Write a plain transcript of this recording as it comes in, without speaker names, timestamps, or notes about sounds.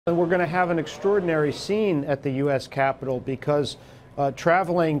And we're going to have an extraordinary scene at the U.S. Capitol because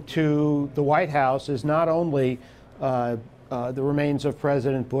traveling to the White House is not only the remains of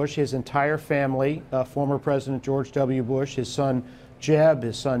President Bush, his entire family, former President George W. Bush, his son Jeb,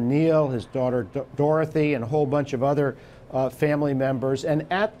 his son Neil, his daughter Dorothy, and a whole bunch of other family members. And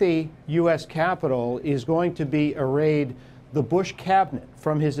at the U.S. Capitol is going to be arrayed the Bush cabinet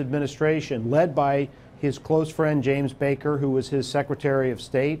from his administration, led by his close friend James Baker, who was his Secretary of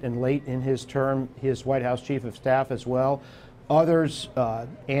State and late in his term, his White House Chief of Staff as well. Others,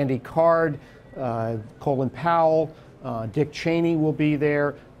 Andy Card, Colin Powell, Dick Cheney will be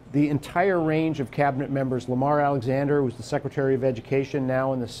there. The entire range of cabinet members, Lamar Alexander, who's the Secretary of Education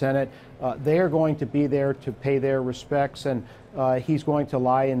now in the Senate, they are going to be there to pay their respects, and he's going to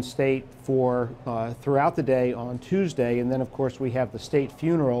lie in state for throughout the day on Tuesday. And then, of course, we have the state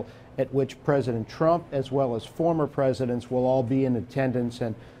funeral at which President Trump, as well as former presidents, will all be in attendance.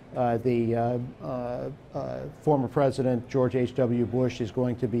 And former President George H.W. Bush is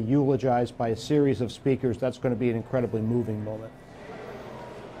going to be eulogized by a series of speakers. That's going to be an incredibly moving moment.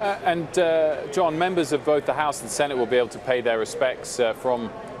 John, members of both the House and Senate will be able to pay their respects from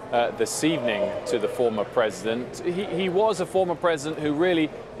this evening to the former president. He was a former president who really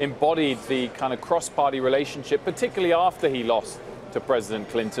embodied the kind of cross-party relationship, particularly after he lost to President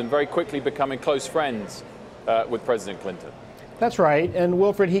Clinton, very quickly becoming close friends with President Clinton. That's right. And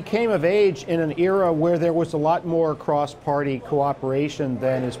Wilfred, he came of age in an era where there was a lot more cross-party cooperation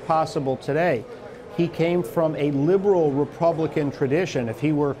than is possible today. He came from a liberal Republican tradition. If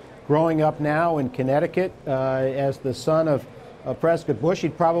he were growing up now in Connecticut as the son of President Bush,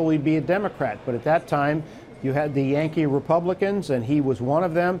 he'd probably be a Democrat. But at that time, you had the Yankee Republicans, and he was one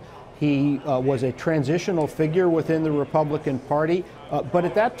of them. He was a transitional figure within the Republican Party. But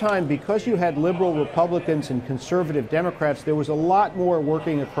at that time, because you had liberal Republicans and conservative Democrats, there was a lot more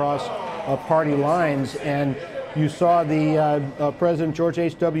working across party lines. And you saw the President George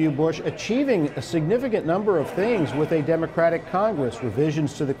H.W. Bush achieving a significant number of things with a Democratic Congress: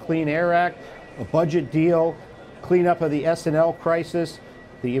 revisions to the Clean Air Act, a budget deal, cleanup of the S&L crisis,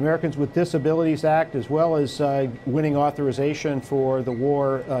 the Americans with Disabilities Act, as well as winning authorization for the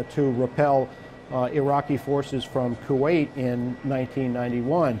war to repel Iraqi forces from Kuwait in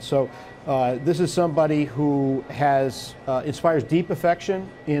 1991. So this is somebody who inspires deep affection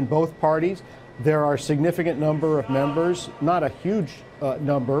in both parties. There are a significant number of members, not a huge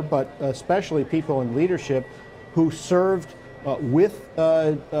number, but especially people in leadership who served with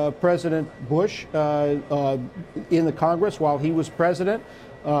President Bush in the Congress while he was president.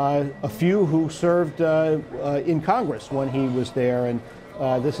 A few who served in Congress when he was there. And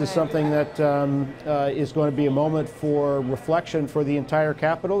this is something that is going to be a moment for reflection for the entire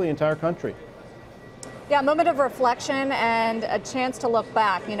Capitol, the entire country. Yeah, a moment of reflection and a chance to look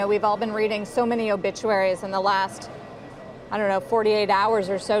back. You know, we've all been reading so many obituaries in the last, 48 hours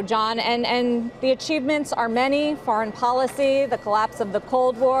or so, John, and the achievements are many: foreign policy, the collapse of the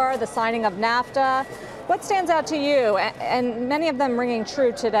Cold War, the signing of NAFTA. What stands out to you, and many of them ringing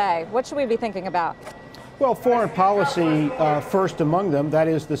true today? What should we be thinking about? Well, foreign policy first among them, that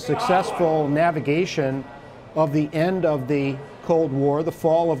is the successful navigation of the end of the Cold War, the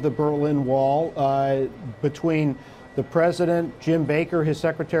fall of the Berlin Wall, between the President, Jim Baker, his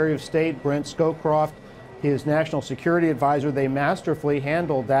Secretary of State, Brent Scowcroft, his National Security Advisor. They masterfully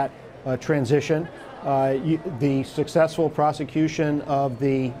handled that transition. The successful prosecution of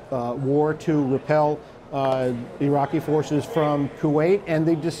the war to repel Iraqi forces from Kuwait, and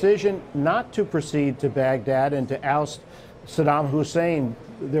the decision not to proceed to Baghdad and to oust Saddam Hussein.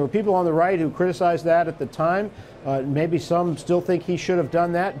 There were people on the right who criticized that at the time. Maybe some still think he should have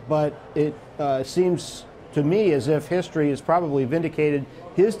done that, but it seems to me as if history has probably vindicated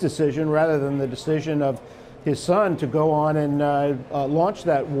his decision rather than the decision of his son to go on and launch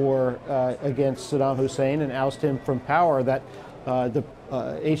that war against Saddam Hussein and oust him from power. That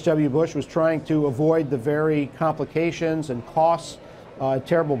H.W. Bush was trying to avoid the very complications and costs,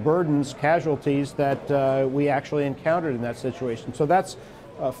 terrible burdens, casualties that we actually encountered in that situation. So that's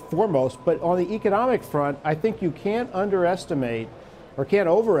foremost. But on the economic front, I think you can't overestimate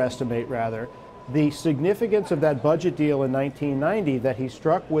rather, the significance of that budget deal in 1990 that he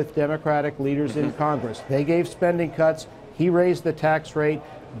struck with Democratic leaders in Congress. They gave spending cuts. He raised the tax rate.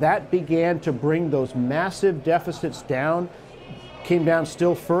 That began to bring those massive deficits down, came down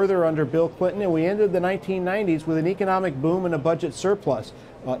still further under Bill Clinton, and we ended the 1990s with an economic boom and a budget surplus.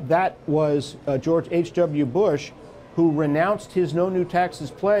 That was George H.W. Bush who renounced his no new taxes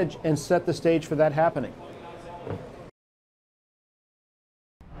pledge and set the stage for that happening.